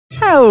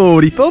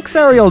Howdy folks,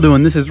 how are y'all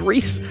doing? This is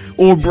Reese,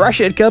 or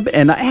Brushhead Cub,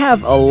 and I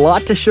have a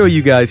lot to show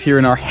you guys here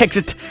in our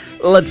Hexxit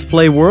Let's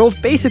Play world.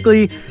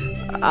 Basically,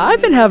 I've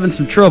been having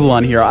some trouble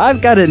on here.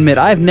 I've got to admit,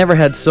 I've never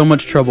had so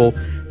much trouble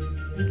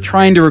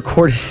trying to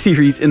record a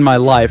series in my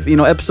life. You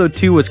know, episode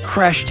 2 was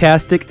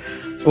crash-tastic.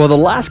 Well, the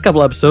last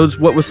couple episodes,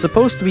 what was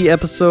supposed to be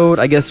episode,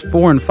 I guess,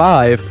 4 and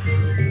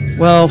 5,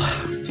 well,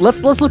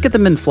 let's look at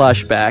them in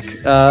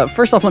flashback.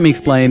 First off, let me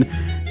explain.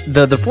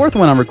 The fourth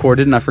one I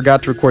recorded, and I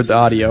forgot to record the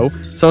audio,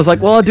 so I was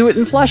like, well, I'll do it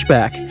in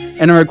flashback.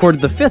 And I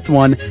recorded the fifth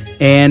one,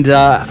 and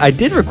I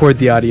did record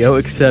the audio,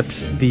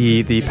 except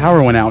the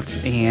power went out,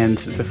 and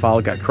the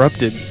file got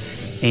corrupted.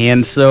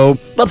 And so,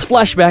 let's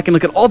flash back and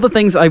look at all the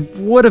things I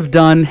would have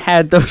done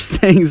had those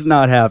things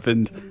not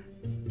happened.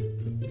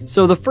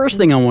 So the first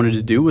thing I wanted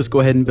to do was go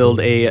ahead and build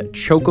a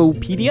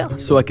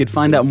Chocopedia so I could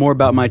find out more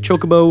about my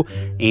Chocobo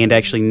and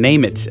actually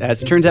name it.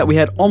 As it turns out, we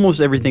had almost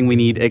everything we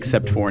need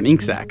except for an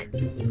ink sac.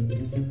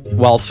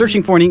 While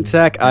searching for an ink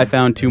sac, I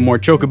found 2 more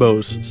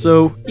Chocobos,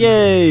 so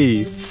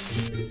yay!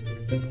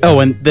 Oh,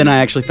 and then I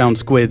actually found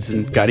squids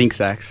and got ink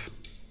sacs,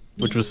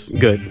 which was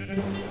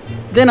good.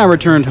 Then I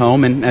returned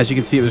home, and as you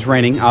can see it was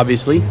raining,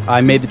 obviously.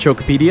 I made the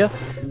Chocopedia.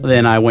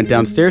 Then I went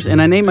downstairs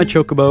and I named my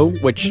Chocobo,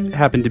 which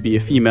happened to be a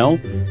female,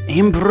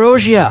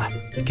 Ambrosia,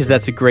 because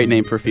that's a great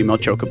name for a female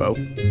Chocobo.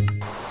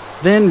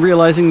 Then,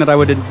 realizing that I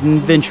would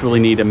eventually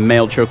need a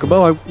male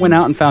Chocobo, I went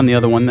out and found the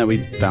other one that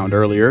we found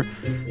earlier.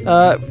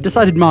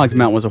 Decided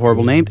Mogsmount was a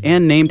horrible name,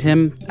 and named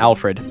him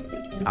Alfred.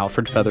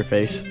 Alfred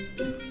Featherface.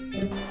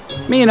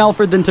 Me and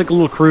Alfred then took a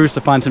little cruise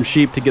to find some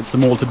sheep to get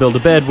some wool to build a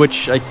bed,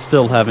 which I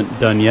still haven't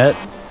done yet.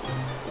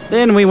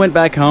 Then we went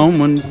back home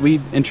when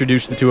we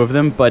introduced the 2 of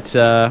them, but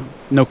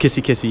no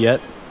kissy-kissy yet.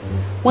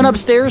 Went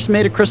upstairs,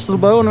 made a crystal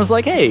bow, and was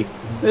like, hey,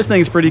 this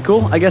thing's pretty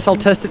cool. I guess I'll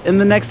test it in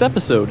the next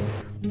episode.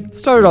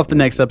 Started off the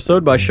next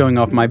episode by showing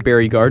off my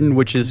berry garden,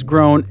 which has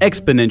grown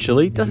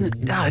exponentially.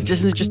 Isn't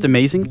it just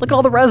amazing? Look at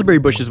all the raspberry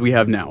bushes we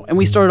have now, and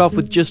we started off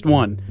with just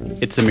 1.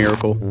 It's a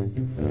miracle.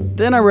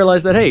 Then I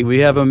realized that, hey, we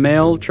have a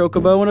male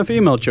Chocobo and a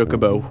female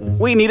Chocobo.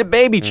 We need a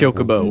baby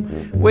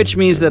Chocobo, which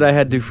means that I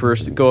had to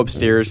first go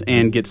upstairs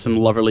and get some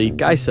lovely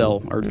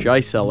Gicel, or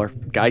Gicel, or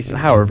Gicel,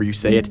 however you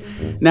say it.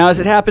 Now, as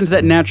it happens,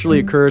 that naturally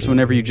occurs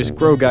whenever you just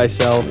grow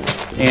Gicel,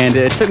 and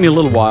it took me a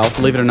little while.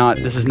 Believe it or not,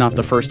 this is not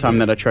the first time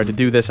that I tried to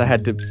do this. I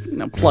had to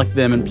pluck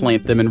them and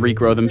plant them and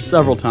regrow them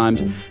several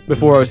times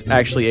before I was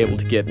actually able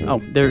to get...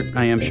 Oh, there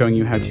I am showing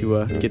you how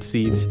to get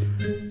seeds.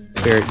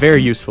 Very,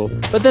 very useful.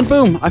 But then,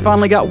 boom, I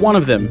finally got one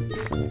of them.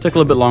 Took a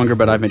little bit longer,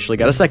 but I eventually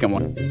got a second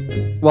one.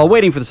 While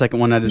waiting for the second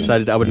one, I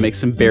decided I would make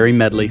some berry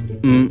medley.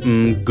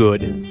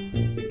 Good.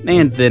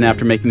 And then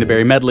after making the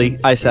berry medley,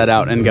 I sat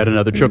out and got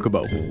another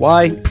Chocobo.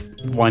 Why?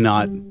 Why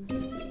not?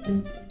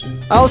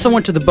 I also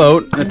went to the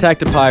boat and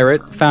attacked a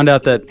pirate. Found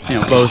out that, you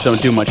know, bows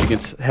don't do much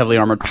against heavily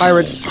armored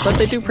pirates, but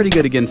they do pretty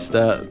good against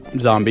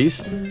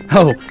zombies.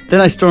 Oh, then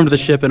I stormed the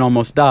ship and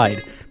almost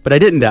died. But I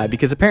didn't die,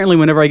 because apparently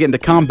whenever I get into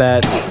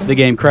combat, the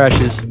game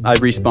crashes, I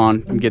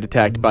respawn, and get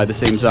attacked by the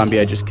same zombie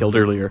I just killed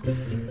earlier.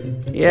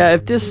 Yeah,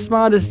 if this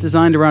mod is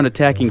designed around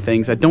attacking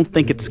things, I don't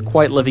think it's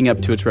quite living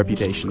up to its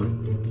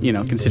reputation. You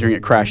know, considering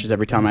it crashes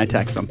every time I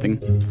attack something.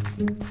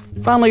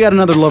 Finally got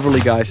another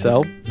lovely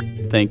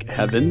Gicel. Thank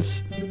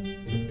heavens.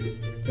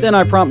 Then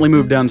I promptly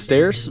moved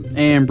downstairs.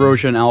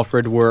 Ambrosia and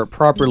Alfred were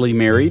properly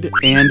married,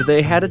 and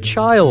they had a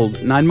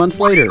child 9 months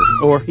later.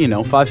 Or, you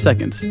know, 5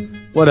 seconds.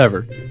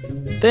 Whatever.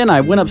 Then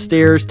I went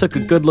upstairs, took a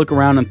good look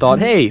around, and thought,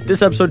 hey,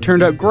 this episode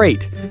turned out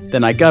great.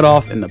 Then I got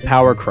off, and the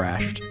power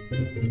crashed.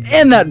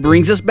 And that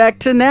brings us back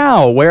to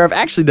now, where I've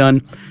actually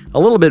done a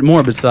little bit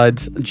more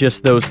besides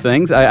just those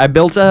things. I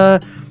built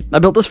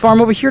this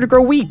farm over here to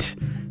grow wheat.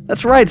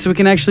 That's right, so we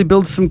can actually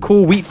build some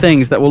cool wheat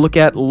things that we'll look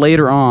at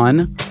later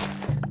on.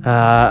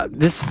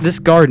 This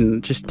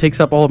garden just takes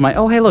up all of my...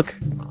 Oh, hey, look.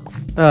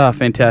 Ah,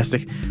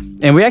 fantastic.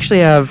 And we actually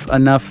have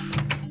enough...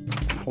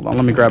 Hold on,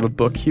 let me grab a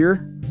book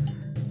here.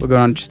 We'll go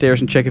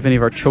downstairs and check if any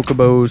of our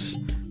Chocobos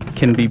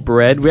can be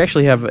bred. We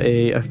actually have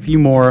a few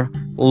more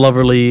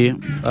lovely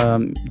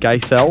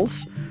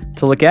Gicels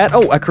to look at.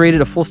 Oh, I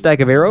created a full stack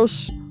of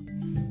arrows.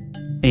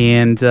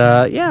 And,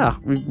 yeah,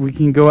 we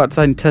can go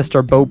outside and test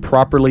our bow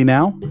properly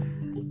now.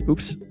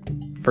 Oops.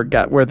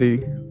 Forgot where the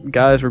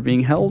guys were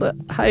being held at.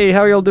 Hey,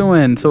 how y'all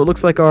doing? So it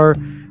looks like our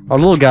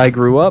little guy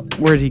grew up.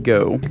 Where'd he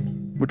go?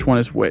 Which one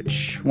is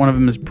which? One of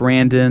them is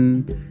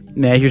Brandon.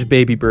 Nah, here's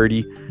Baby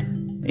Birdie.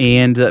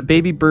 And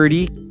Baby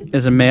Birdie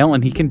is a male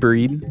and he can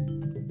breed.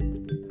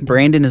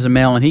 Brandon is a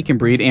male and he can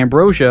breed.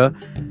 Ambrosia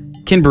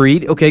can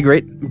breed. Okay,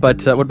 great.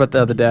 But what about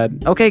the other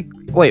dad? Okay,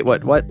 wait,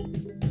 what?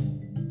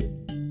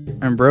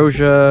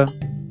 Ambrosia.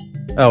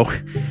 Oh,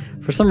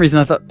 for some reason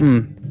I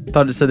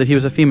thought it said that he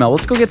was a female.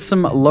 Let's go get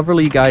some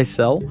lovely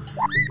Gicel.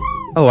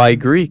 Oh, I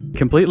agree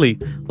completely.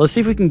 Let's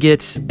see if we can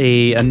get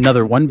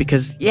another one,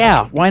 because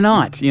yeah, why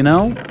not, you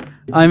know?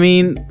 I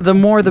mean, the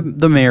more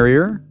the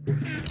merrier.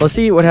 Let's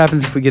see what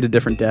happens if we get a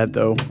different dad,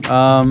 though.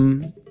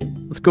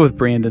 Let's go with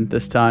Brandon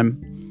this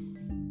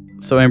time.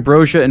 So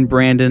Ambrosia and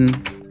Brandon.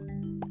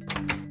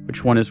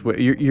 Which one is...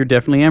 You're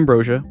definitely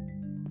Ambrosia.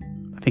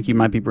 I think you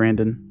might be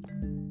Brandon.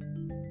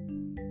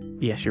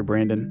 Yes, you're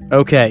Brandon.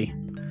 Okay.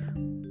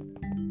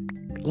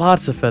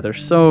 Lots of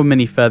feathers. So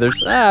many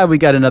feathers. Ah, we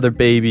got another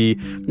baby.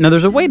 Now,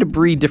 there's a way to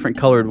breed different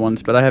colored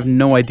ones, but I have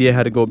no idea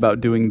how to go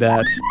about doing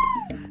that.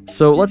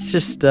 So let's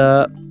just,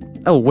 oh,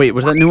 wait.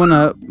 Was that new one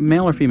a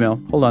male or female?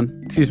 Hold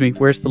on. Excuse me.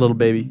 Where's the little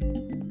baby?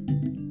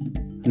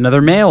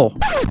 Another male.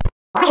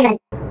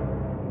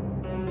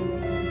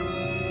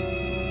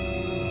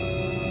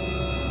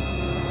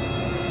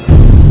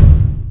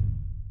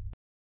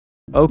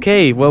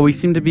 Okay, well, we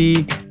seem to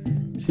be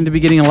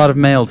getting a lot of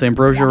males.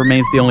 Ambrosia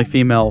remains the only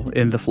female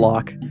in the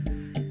flock.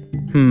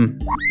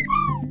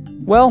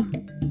 Well,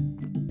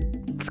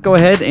 let's go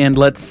ahead and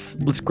let's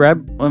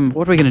grab.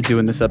 What are we gonna do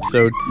in this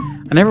episode?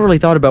 I never really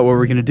thought about what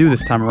we're gonna do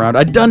this time around.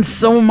 I've done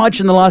so much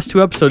in the last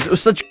 2 episodes. It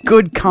was such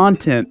good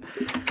content.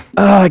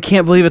 I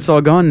can't believe it's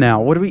all gone now.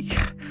 What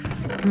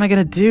am I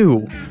gonna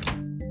do?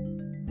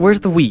 Where's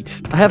the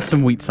wheat? I have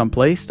some wheat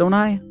someplace, don't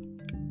I?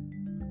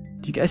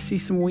 Do you guys see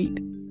some wheat?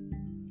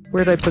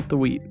 Where did I put the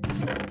wheat?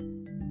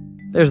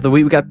 There's the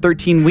wheat. We got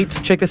 13 wheat,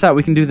 so check this out.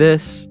 We can do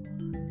this.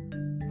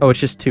 Oh, it's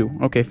just 2.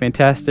 Okay,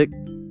 fantastic.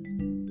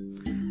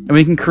 And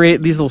we can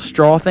create these little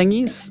straw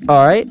thingies.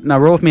 Alright, now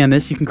roll with me on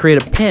this. You can create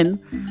a pen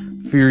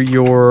for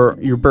your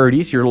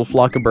birdies, your little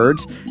flock of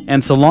birds.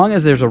 And so long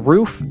as there's a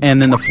roof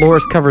and then the floor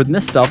is covered in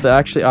this stuff, they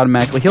actually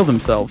automatically heal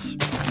themselves.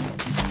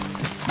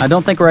 I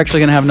don't think we're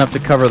actually going to have enough to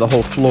cover the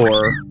whole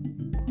floor.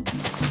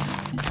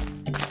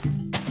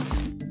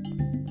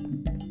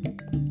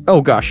 Oh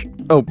gosh.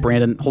 Oh,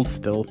 Brandon, hold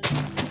still.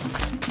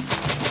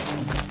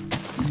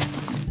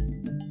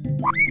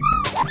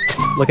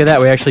 Look at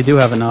that, we actually do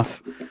have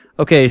enough.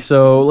 Okay,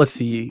 so let's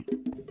see.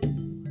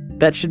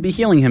 That should be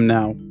healing him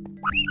now.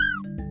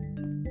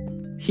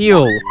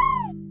 Heal.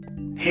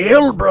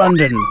 Heal,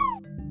 Brandon.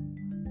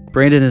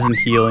 Brandon isn't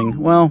healing.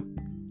 Well,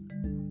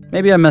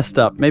 maybe I messed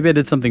up. Maybe I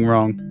did something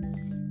wrong.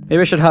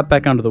 Maybe I should hop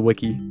back onto the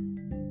wiki.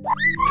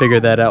 Figure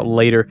that out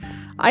later.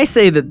 I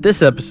say that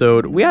this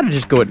episode, we ought to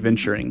just go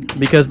adventuring.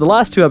 Because the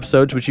last 2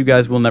 episodes, which you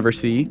guys will never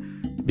see,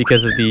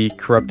 because of the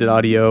corrupted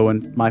audio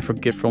and my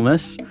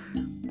forgetfulness,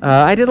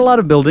 I did a lot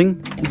of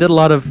building. Did a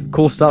lot of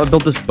cool stuff. I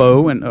built this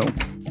bow and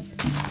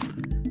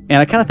and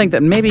I kind of think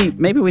that maybe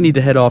we need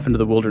to head off into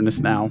the wilderness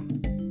now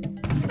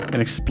and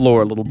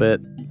explore a little bit.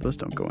 Those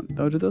don't go in.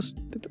 Oh, do the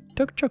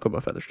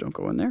chocobo feathers don't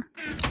go in there?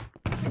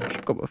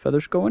 Chocobo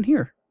feathers go in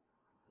here.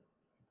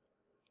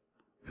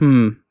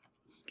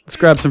 Let's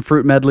grab some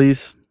fruit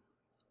medleys.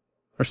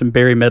 Or some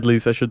berry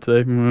medleys, I should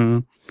say.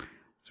 Some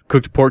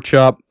cooked pork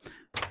chop.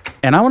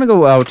 And I want to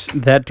go out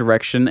that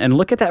direction and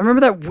look at that. Remember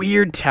that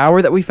weird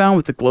tower that we found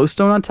with the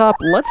glowstone on top?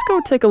 Let's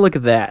go take a look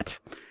at that.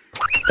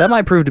 That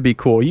might prove to be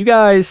cool. You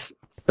guys...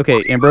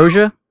 Okay,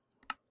 Ambrosia.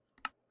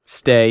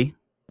 Stay.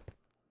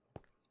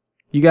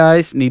 You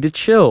guys need to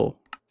chill.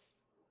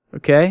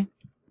 Okay?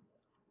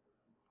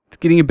 It's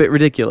getting a bit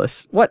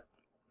ridiculous. What?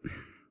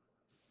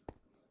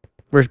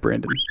 Where's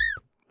Brandon?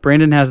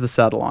 Brandon has the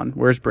saddle on.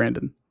 Where's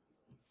Brandon?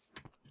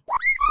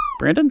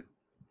 Brandon?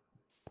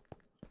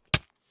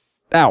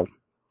 Ow.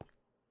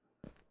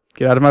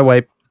 Get out of my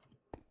way.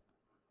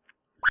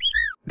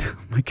 Oh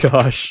my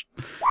gosh.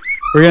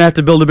 We're gonna have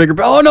to build a bigger...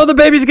 Oh no, the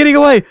baby's getting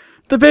away!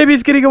 The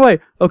baby's getting away!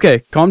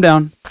 Okay, calm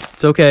down.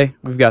 It's okay.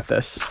 We've got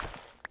this.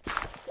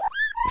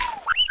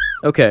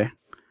 Okay.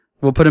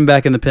 We'll put him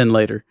back in the pen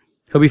later.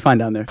 He'll be fine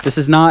down there. This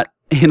is not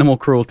animal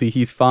cruelty.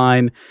 He's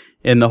fine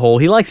in the hole.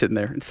 He likes it in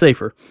there. It's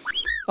safer.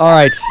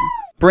 Alright.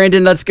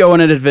 Brandon, let's go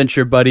on an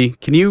adventure, buddy.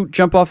 Can you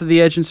jump off of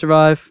the edge and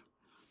survive?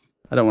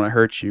 I don't want to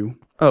hurt you.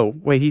 Oh,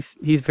 wait, he's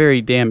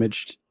very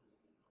damaged.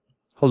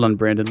 Hold on,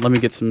 Brandon. Let me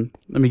get you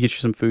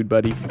some food,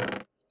 buddy.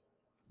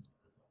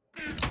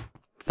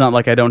 It's not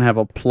like I don't have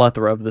a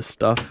plethora of this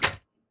stuff.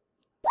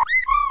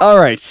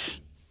 Alright.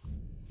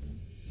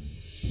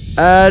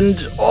 And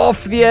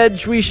off the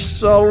edge we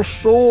shall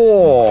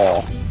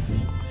soar.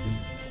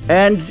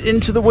 And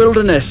into the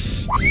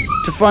wilderness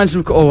to find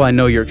some... Oh, I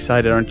know you're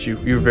excited, aren't you?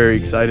 You're very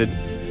excited.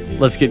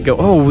 Let's get go.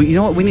 Oh, you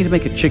know what? We need to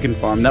make a chicken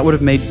farm. That would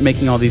have made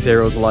making all these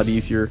arrows a lot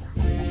easier.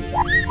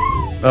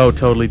 Oh,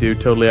 totally, dude.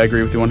 Totally. I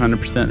agree with you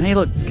 100%. Hey,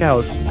 look,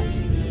 cows.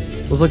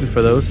 I was looking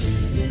for those.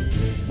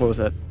 What was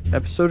that?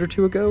 Episode or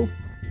 2 ago?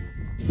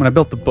 When I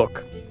built the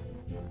book.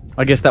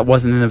 I guess that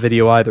wasn't in a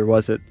video either,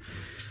 was it?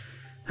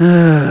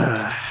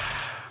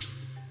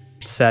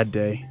 Sad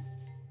day.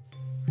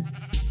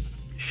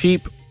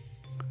 Sheep.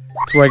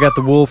 That's where I got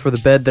the wool for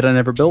the bed that I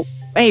never built.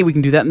 Hey, we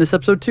can do that in this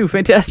episode too.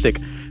 Fantastic.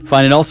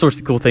 Finding all sorts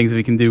of cool things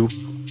we can do.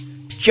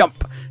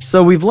 Jump.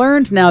 So we've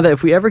learned now that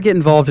if we ever get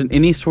involved in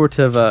any sort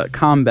of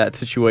combat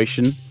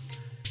situation,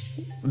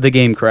 the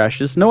game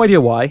crashes. No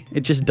idea why.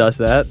 It just does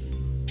that.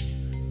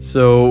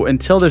 So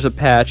until there's a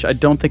patch, I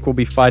don't think we'll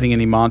be fighting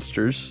any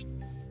monsters.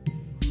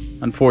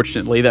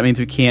 Unfortunately, that means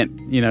we can't,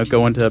 you know,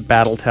 go into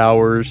battle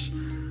towers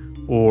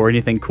or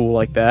anything cool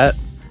like that.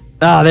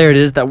 Ah, there it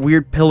is, that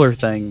weird pillar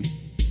thing.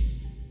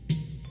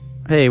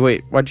 Hey,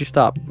 wait, why'd you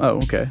stop? Oh,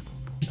 okay.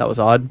 That was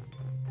odd.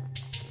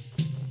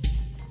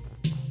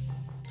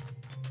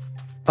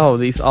 Oh,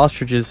 these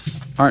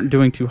ostriches aren't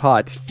doing too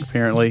hot,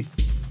 apparently.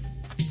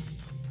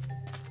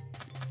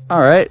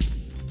 Alright.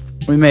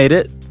 We made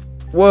it.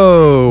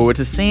 Whoa,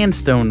 it's a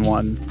sandstone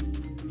one.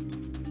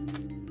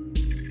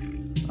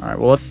 Alright,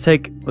 well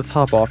let's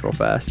hop off real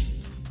fast.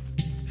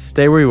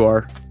 Stay where you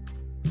are.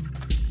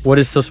 What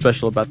is so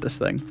special about this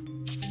thing?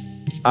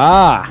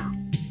 Ah!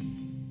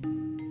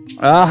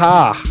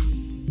 Aha!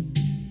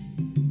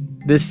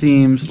 This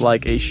seems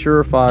like a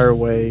surefire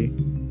way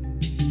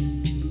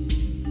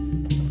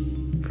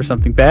for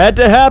something bad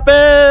to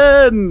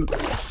happen!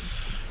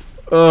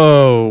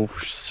 Oh,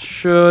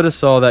 should have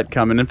saw that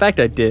coming. In fact,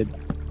 I did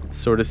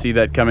sort of see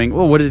that coming.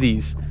 Oh, what are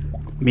these?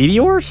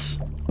 Meteors?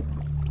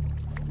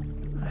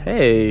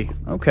 Hey,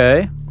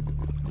 okay.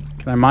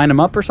 Can I mine them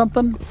up or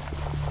something?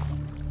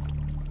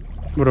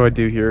 What do I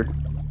do here?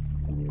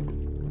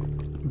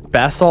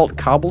 Basalt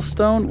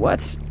cobblestone?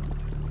 What?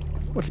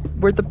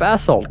 Where'd the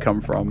basalt come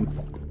from?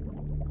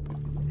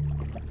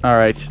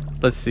 Alright,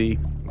 let's see.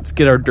 Let's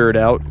get our dirt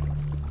out.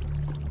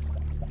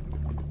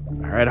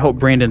 Alright, I hope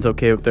Brandon's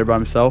okay up there by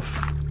himself.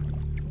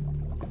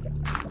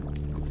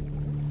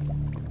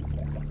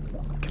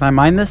 Can I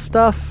mine this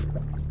stuff?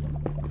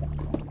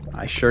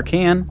 I sure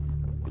can.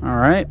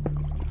 Alright.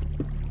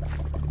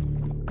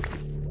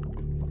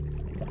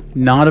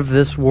 Not of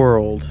this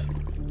world.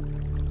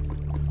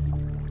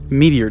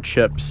 Meteor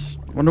chips.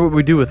 Wonder what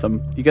we do with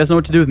them. You guys know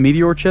what to do with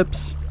meteor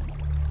chips?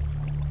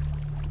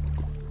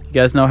 You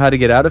guys know how to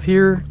get out of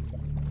here?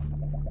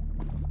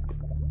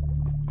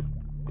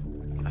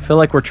 I feel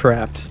like we're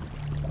trapped.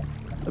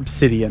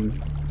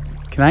 Obsidian.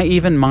 Can I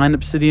even mine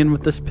obsidian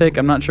with this pick?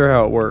 I'm not sure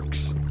how it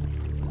works.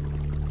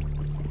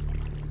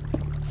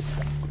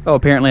 Oh,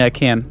 apparently I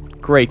can.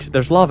 Great,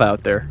 there's lava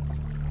out there.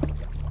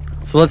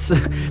 So let's...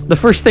 the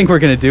first thing we're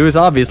gonna do is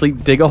obviously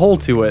dig a hole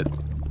to it.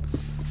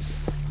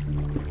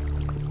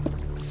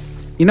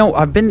 You know,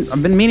 I've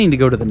been meaning to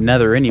go to the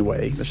Nether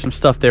anyway. There's some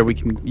stuff there we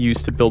can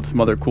use to build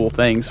some other cool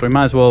things, so we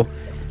might as well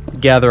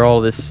gather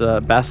all this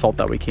basalt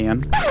that we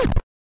can.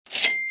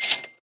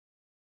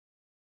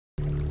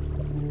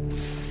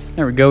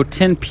 There we go.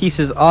 10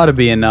 pieces ought to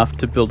be enough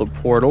to build a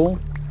portal.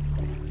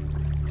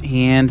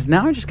 And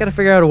now I just gotta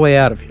figure out a way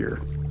out of here.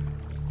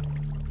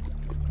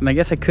 And I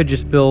guess I could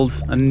just build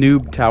a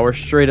noob tower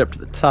straight up to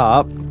the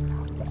top.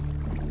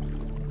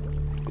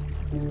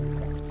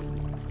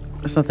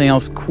 There's nothing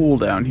else cool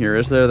down here,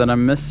 is there, that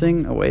I'm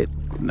missing? Oh, wait.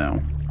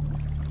 No.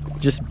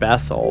 Just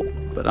basalt.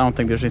 But I don't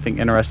think there's anything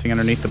interesting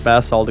underneath the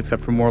basalt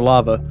except for more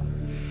lava.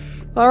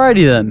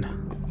 Alrighty then.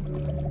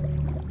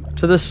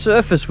 To the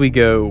surface we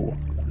go.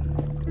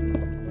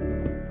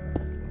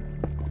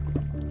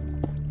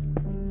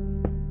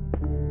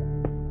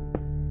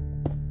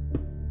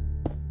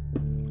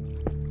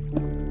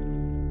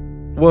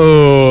 Whoa.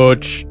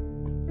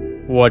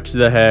 What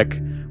the heck?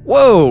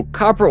 Whoa!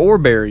 Copper ore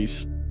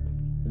berries.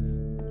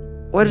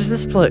 What is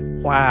this place?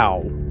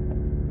 Wow.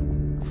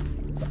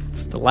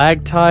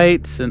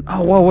 Stalactites and...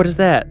 oh, whoa, what is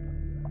that?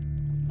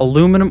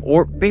 Aluminum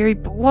ore berry...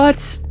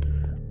 what?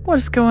 What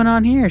is going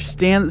on here?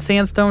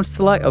 Sandstone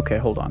stalact... okay,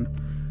 hold on.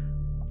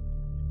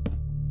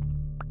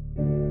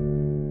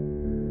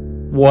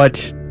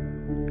 What?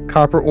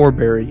 Copper ore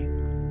berry.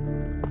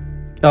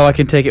 Oh, I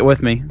can take it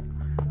with me.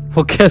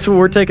 Well, guess what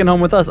we're taking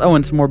home with us? Oh,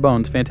 and some more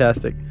bones.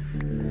 Fantastic.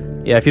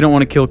 Yeah, if you don't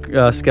want to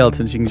kill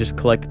skeletons, you can just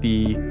collect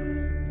the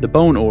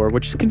bone ore,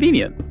 which is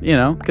convenient, you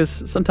know,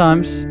 because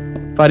sometimes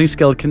fighting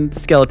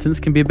skeletons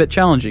can be a bit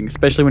challenging,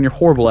 especially when you're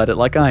horrible at it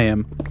like I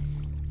am.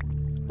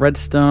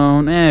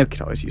 Redstone, we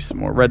could always use some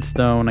more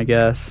redstone, I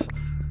guess.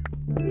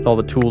 With all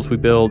the tools we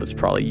build, it's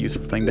probably a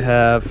useful thing to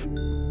have.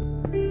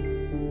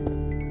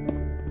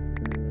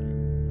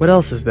 What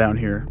else is down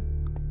here?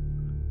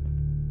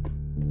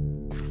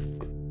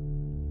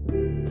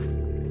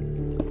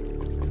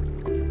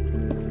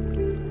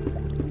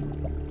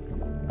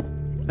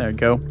 There we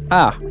go.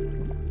 Ah!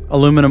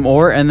 Aluminum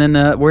ore, and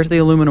then where's the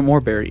aluminum ore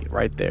berry?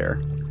 Right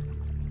there.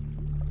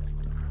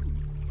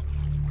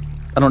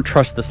 I don't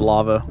trust this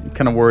lava. I'm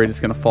kind of worried it's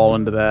going to fall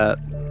into that.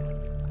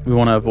 We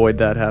want to avoid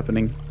that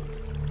happening.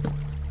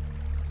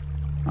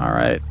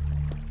 Alright.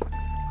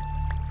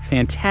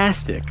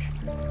 Fantastic.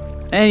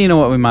 And you know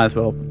what? We might as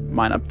well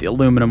mine up the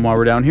aluminum while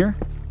we're down here.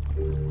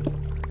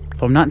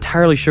 Though I'm not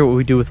entirely sure what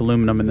we do with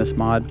aluminum in this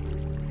mod.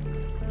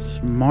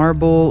 Some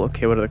marble.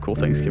 Okay, what other cool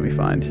things can we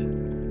find?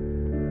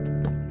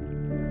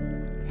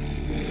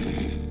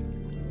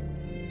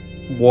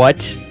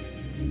 What?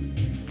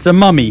 It's a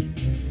mummy.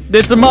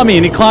 It's a mummy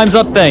and he climbs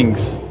up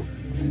things.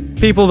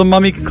 People, the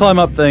mummy can climb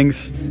up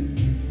things.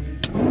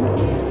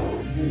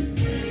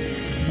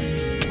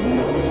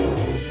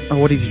 Oh,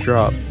 what did he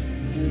drop?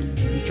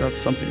 He dropped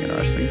something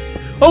interesting.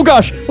 Oh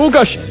gosh! Oh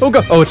gosh! Oh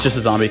gosh! Oh, it's just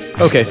a zombie.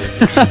 Okay.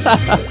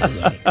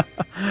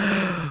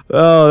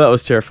 Oh, that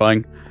was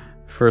terrifying.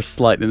 For a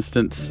slight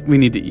instance. We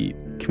need to eat.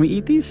 Can we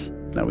eat these?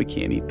 No, we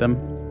can't eat them.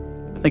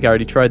 I think I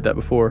already tried that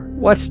before.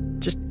 What?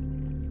 Just...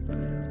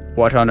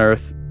 what on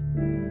earth?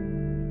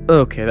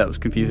 Okay, that was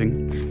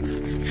confusing.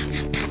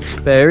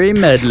 Very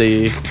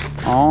medley.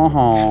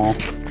 Uh-huh.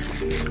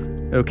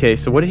 Okay,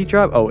 so what did he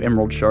drop? Oh,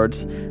 emerald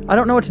shards. I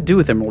don't know what to do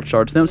with emerald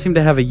shards. They don't seem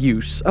to have a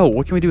use. Oh,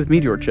 what can we do with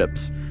meteor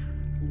chips?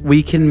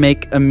 we can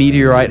make a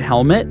meteorite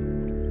helmet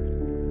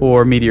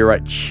or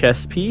meteorite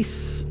chest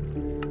piece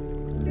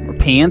or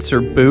pants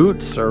or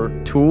boots or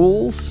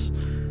tools.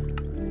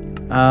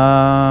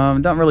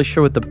 Not really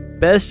sure what the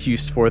best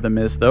use for them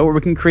is, though. Or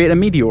we can create a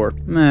meteor.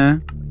 Nah.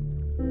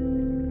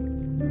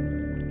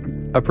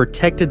 A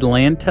protected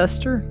land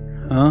tester?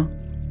 Huh?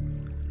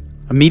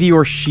 A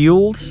meteor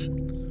shield?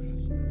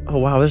 Oh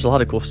wow, there's a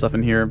lot of cool stuff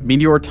in here.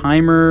 Meteor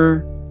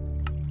timer.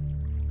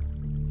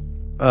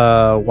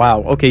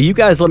 Wow. Okay, you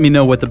guys let me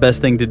know what the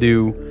best thing to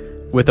do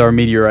with our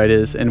meteorite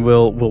is, and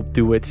we'll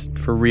do it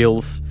for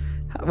reals.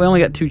 We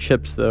only got 2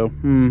 chips though.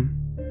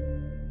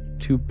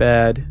 Too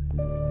bad.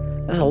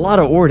 There's a lot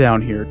of ore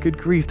down here. Good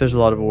grief, there's a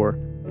lot of ore.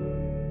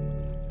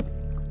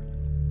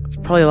 There's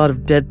probably a lot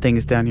of dead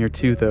things down here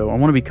too, though. I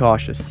want to be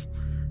cautious.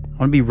 I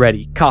want to be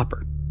ready.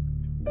 Copper.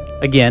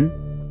 Again,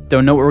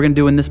 don't know what we're going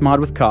to do in this mod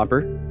with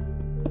copper.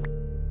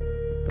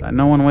 But I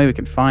know one way we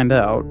can find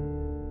out.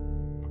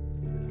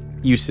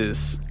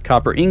 Uses.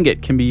 Copper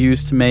ingot can be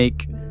used to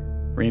make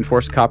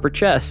reinforced copper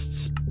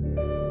chests.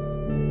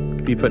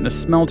 Could be put in a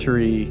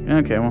smeltery.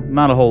 Okay, well,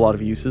 not a whole lot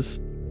of uses.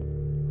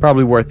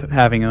 Probably worth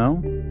having,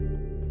 though.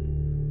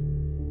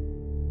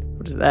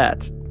 What is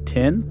that?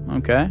 Tin?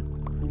 Okay.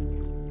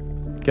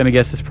 Gonna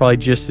guess it's probably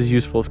just as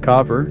useful as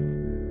copper.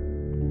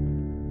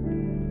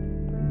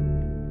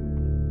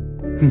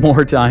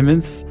 More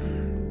diamonds.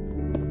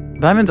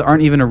 Diamonds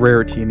aren't even a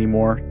rarity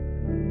anymore.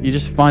 You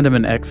just find them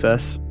in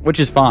excess,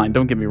 which is fine,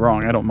 don't get me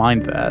wrong, I don't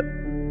mind that.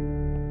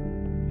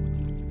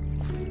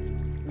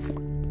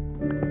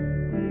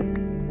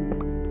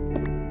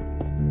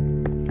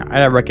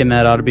 I reckon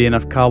that ought to be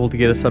enough cobble to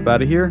get us up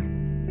out of here.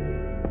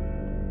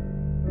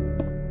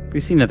 If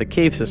we've seen another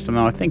cave system,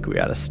 though, I think we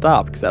gotta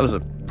stop, because that was a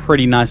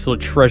pretty nice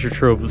little treasure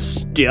trove of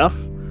stuff.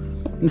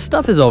 And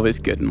stuff is always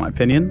good, in my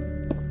opinion.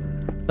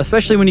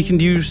 Especially when you can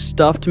use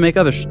stuff to make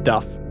other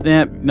stuff.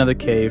 Eh, another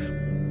cave.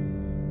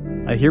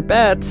 I hear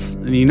bats,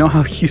 and you know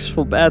how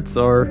useful bats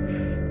are.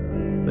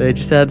 They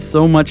just add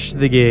so much to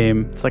the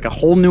game. It's like a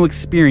whole new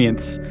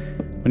experience.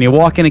 When you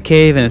walk in a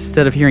cave and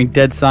instead of hearing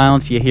dead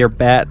silence, you hear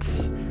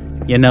bats,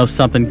 you know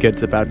something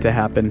good's about to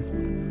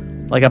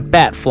happen. Like a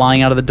bat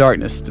flying out of the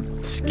darkness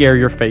to scare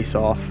your face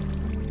off.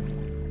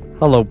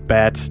 Hello,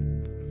 bat.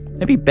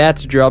 Maybe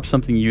bats drop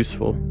something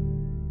useful.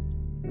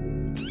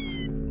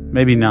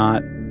 Maybe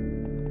not.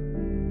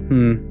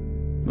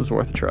 It was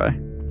worth a try.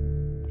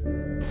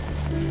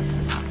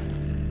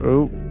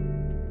 Oh.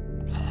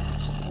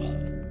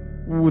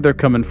 Ooh, they're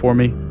coming for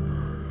me.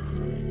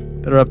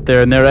 They're up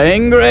there and they're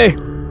angry!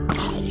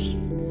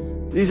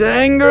 He's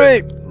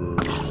angry!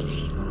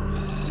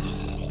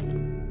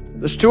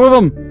 There's 2 of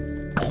them!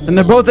 And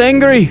they're both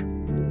angry!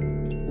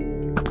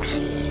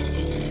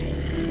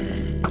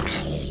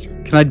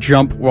 Can I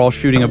jump while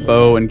shooting a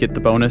bow and get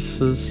the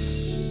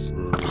bonuses?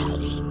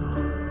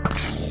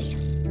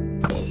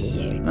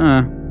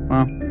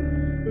 Well,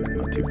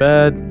 not too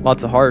bad.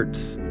 Lots of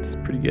hearts. It's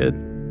pretty good.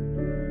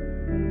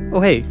 Oh,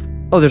 hey.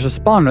 Oh, there's a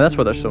spawner. That's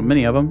why there's so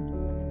many of them.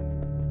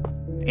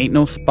 Ain't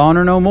no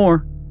spawner no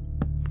more.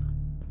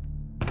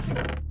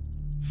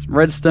 Some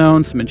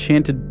redstone, some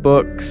enchanted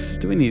books.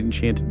 Do we need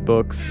enchanted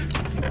books?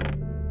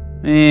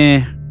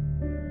 Eh.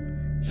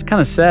 It's kind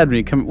of sad when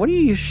you come... What do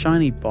you use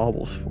shiny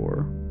baubles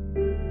for?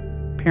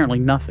 Apparently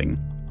nothing.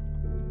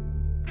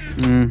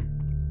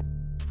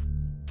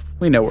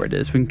 We know where it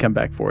is. We can come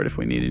back for it if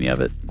we need any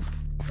of it.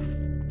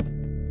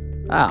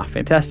 Ah,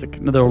 fantastic.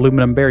 Another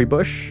aluminum berry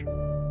bush.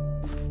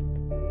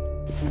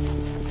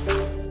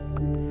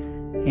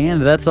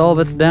 And that's all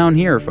that's down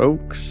here,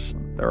 folks.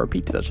 I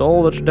repeat, that's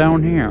all that's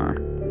down here.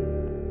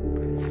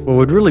 What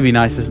would really be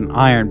nice is an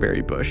iron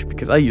berry bush,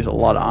 because I use a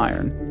lot of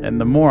iron. And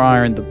the more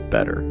iron, the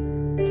better.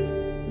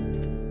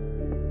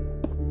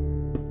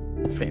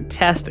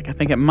 Fantastic. I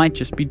think it might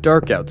just be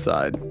dark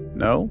outside.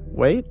 No?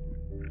 Wait.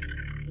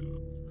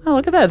 Oh,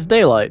 look at that. It's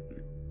daylight.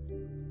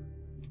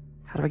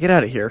 How do I get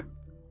out of here?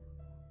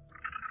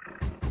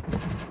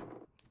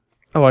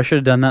 Oh, I should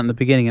have done that in the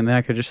beginning, and then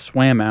I could just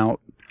swam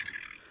out.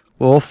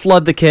 We'll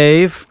flood the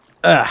cave.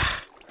 Ugh.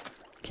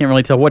 Can't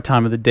really tell what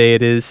time of the day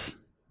it is.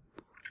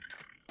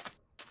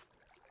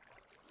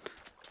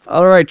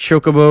 Alright,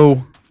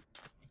 Chocobo.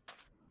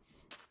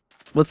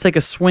 Let's take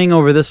a swing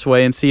over this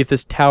way and see if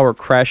this tower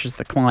crashes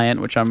the client,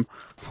 which I'm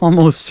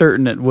almost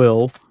certain it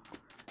will.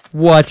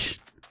 What?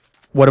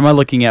 What am I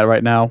looking at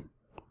right now?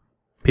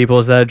 People,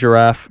 is that a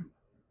giraffe?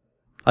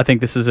 I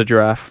think this is a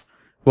giraffe.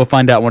 We'll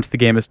find out once the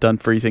game is done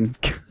freezing.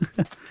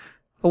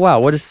 Oh wow,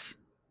 what is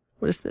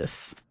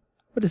this?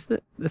 What is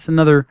that? That's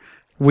another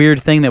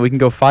weird thing that we can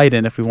go fight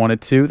in if we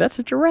wanted to. That's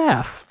a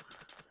giraffe.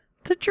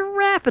 It's a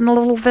giraffe in a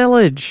little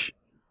village.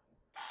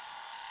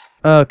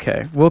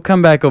 Okay, we'll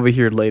come back over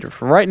here later.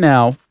 For right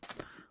now,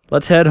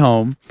 let's head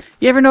home.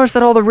 You ever notice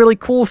that all the really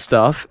cool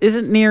stuff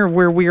isn't near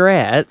where we're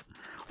at?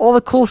 All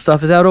the cool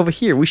stuff is out over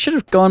here. We should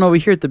have gone over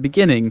here at the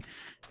beginning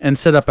and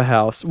set up a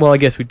house. Well, I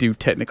guess we do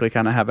technically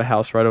kind of have a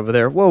house right over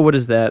there. Whoa, what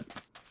is that?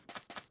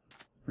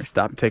 Let me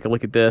stop and take a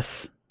look at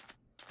this.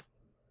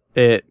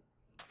 It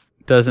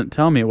doesn't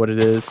tell me what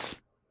it is.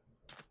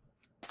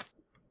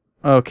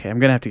 Okay, I'm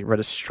gonna have to get rid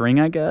of string,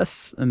 I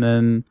guess, and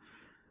then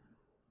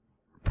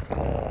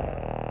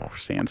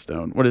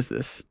sandstone. What is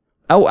this?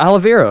 Oh, aloe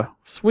vera.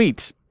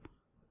 Sweet.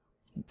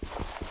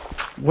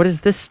 What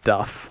is this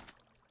stuff?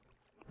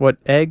 What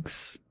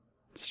eggs?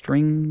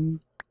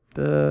 String?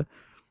 The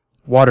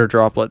water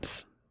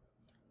droplets.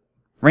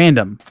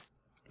 Random.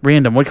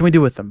 Random. What can we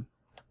do with them?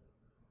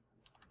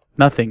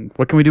 Nothing.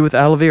 What can we do with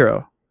aloe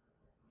vera?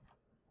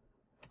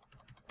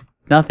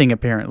 Nothing,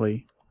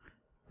 apparently.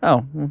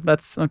 Oh, well,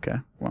 that's okay.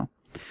 Well,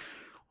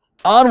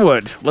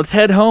 onward. Let's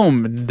head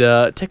home and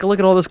take a look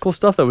at all this cool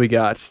stuff that we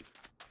got.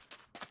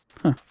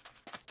 Huh.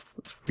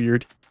 That's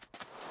weird.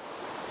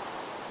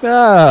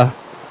 Ah.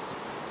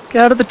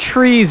 Get out of the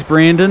trees,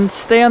 Brandon.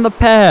 Stay on the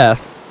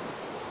path.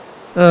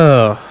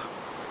 Ugh.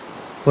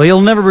 Well,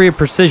 you'll never be a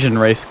precision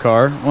race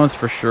car, once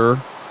for sure.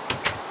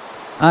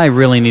 I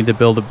really need to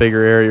build a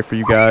bigger area for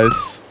you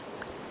guys.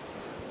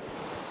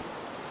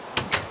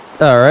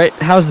 Alright,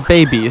 how's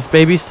Baby? Is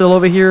Baby still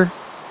over here?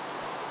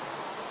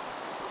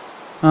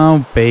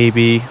 Oh,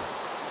 Baby.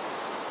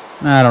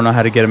 I don't know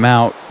how to get him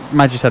out.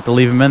 Might just have to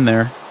leave him in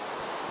there.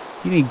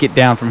 You need to get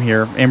down from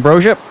here.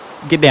 Ambrosia,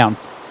 get down.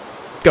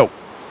 Go.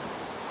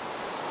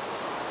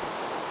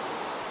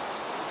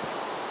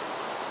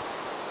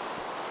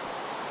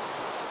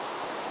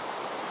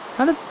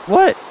 How did...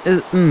 What?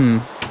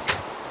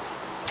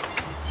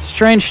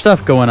 Strange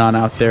stuff going on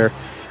out there.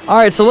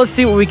 Alright, so let's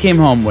see what we came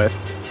home with.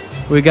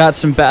 We got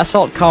some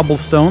basalt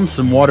cobblestone,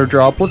 some water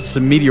droplets,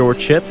 some meteor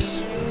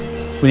chips.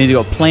 We need to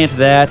go plant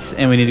that,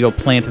 and we need to go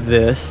plant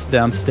this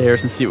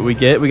downstairs and see what we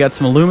get. We got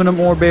some aluminum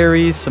ore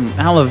berries, some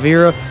aloe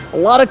vera, a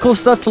lot of cool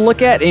stuff to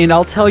look at, and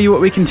I'll tell you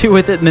what we can do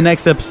with it in the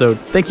next episode.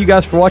 Thank you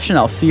guys for watching.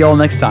 I'll see y'all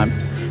next time.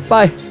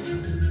 Bye.